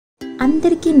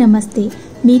అందరికీ నమస్తే.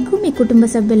 మీకు మీ కుటుంబ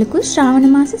సభ్యులకు శ్రావణ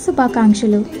మాస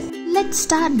శుభాకాంక్షలు. Let's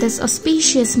start this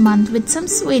auspicious month with some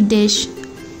sweet dish.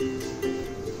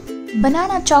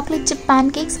 Banana chocolate chip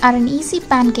pancakes are an easy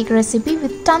pancake recipe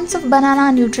with tons of banana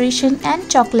nutrition and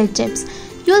chocolate chips.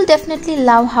 You'll definitely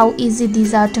love how easy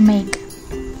these are to make.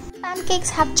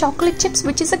 Pancakes have chocolate chips,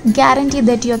 which is a guarantee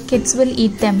that your kids will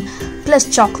eat them. Plus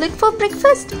chocolate for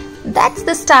breakfast? That's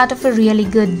the start of a really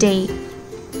good day.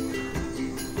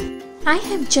 I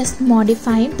have just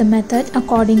modified the method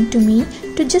according to me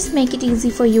to just make it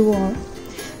easy for you all.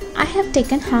 I have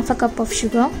taken half a cup of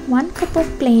sugar, 1 cup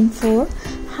of plain flour,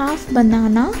 half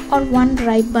banana or 1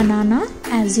 ripe banana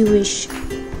as you wish,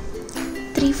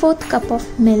 3/4 cup of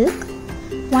milk,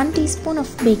 1 teaspoon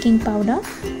of baking powder.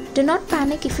 Do not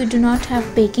panic if you do not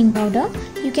have baking powder.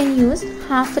 You can use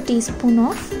half a teaspoon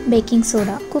of baking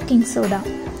soda, cooking soda,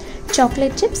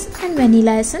 chocolate chips and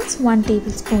vanilla essence 1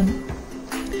 tablespoon.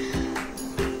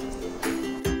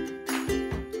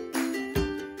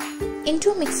 Into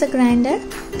a mixer grinder,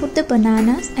 put the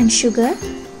bananas and sugar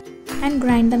and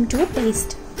grind them to a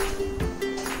paste.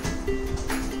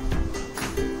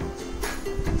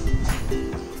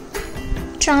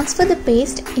 Transfer the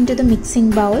paste into the mixing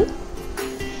bowl.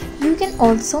 You can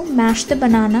also mash the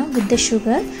banana with the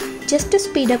sugar. Just to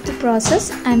speed up the process,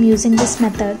 I am using this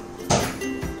method.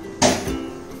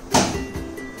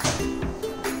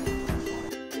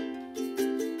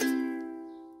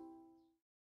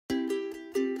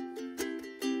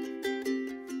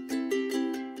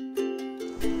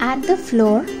 Add the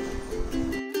flour,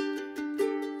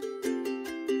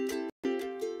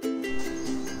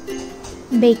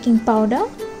 baking powder,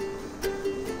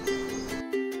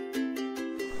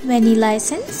 vanilla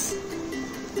essence.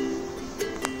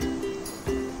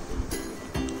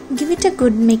 Give it a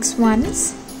good mix once.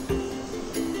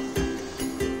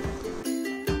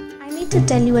 I need to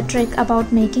tell you a trick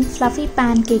about making fluffy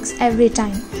pancakes every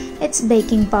time. It's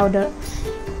baking powder.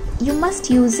 You must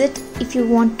use it if you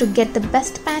want to get the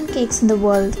best pancakes in the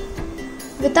world.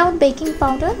 Without baking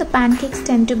powder, the pancakes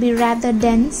tend to be rather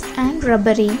dense and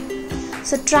rubbery.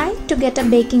 So try to get a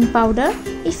baking powder.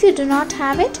 If you do not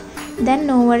have it, then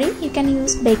no worry, you can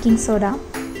use baking soda.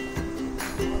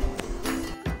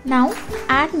 Now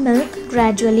add milk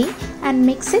gradually and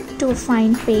mix it to a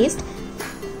fine paste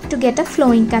to get a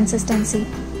flowing consistency.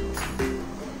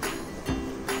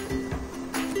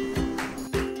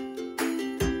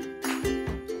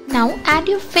 Now add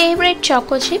your favorite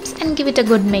choco chips and give it a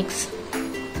good mix.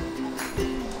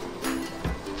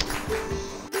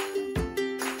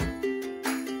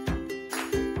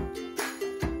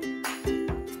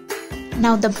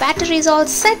 Now the batter is all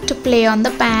set to play on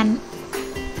the pan.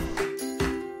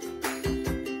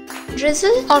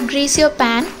 Drizzle or grease your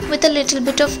pan with a little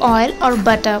bit of oil or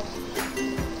butter.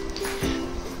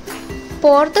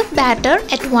 Pour the batter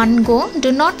at one go,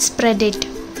 do not spread it.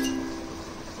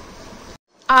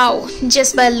 Ow,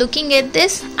 just by looking at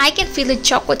this, I can feel the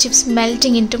choco chips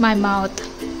melting into my mouth.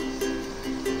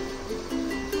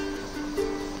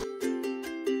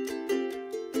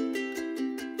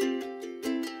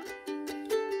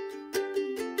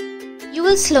 You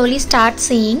will slowly start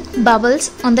seeing bubbles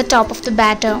on the top of the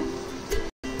batter.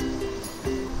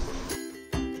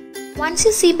 Once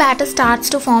you see batter starts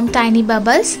to form tiny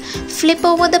bubbles, flip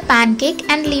over the pancake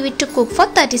and leave it to cook for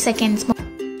 30 seconds more.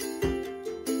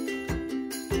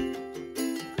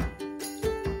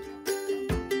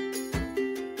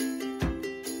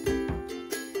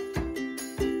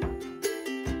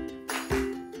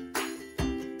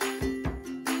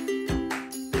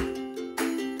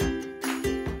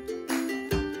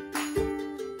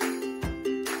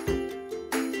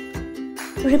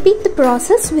 Repeat the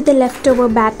process with the leftover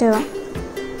batter.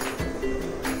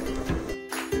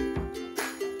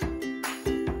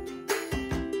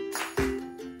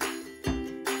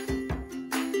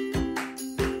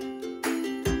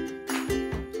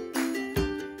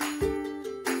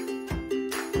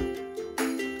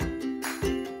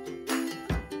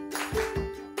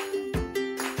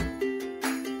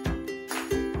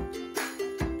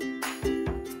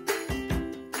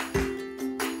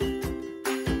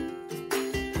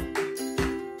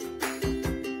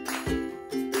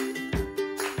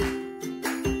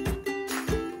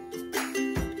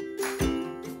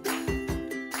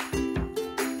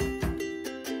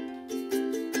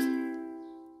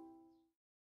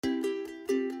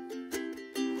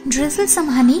 Drizzle some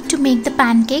honey to make the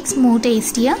pancakes more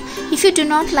tastier. If you do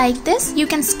not like this, you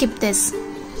can skip this.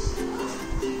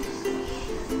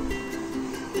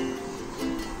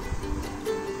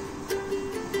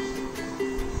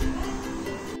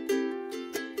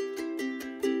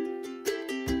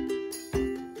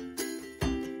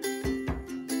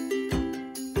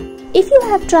 If you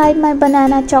have tried my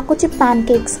banana choco chip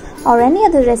pancakes or any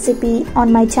other recipe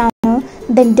on my channel,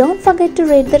 then don't forget to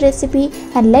rate the recipe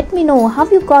and let me know how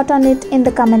you got on it in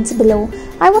the comments below.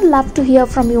 I would love to hear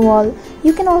from you all.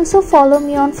 You can also follow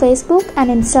me on Facebook and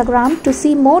Instagram to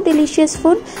see more delicious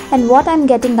food and what I'm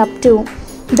getting up to.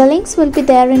 The links will be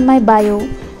there in my bio.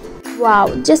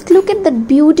 Wow, just look at that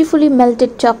beautifully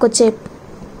melted choco chip.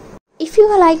 If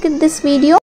you liked this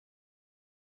video,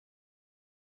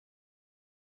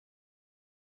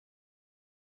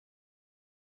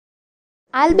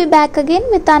 I'll be back again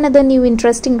with another new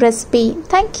interesting recipe.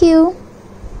 Thank you.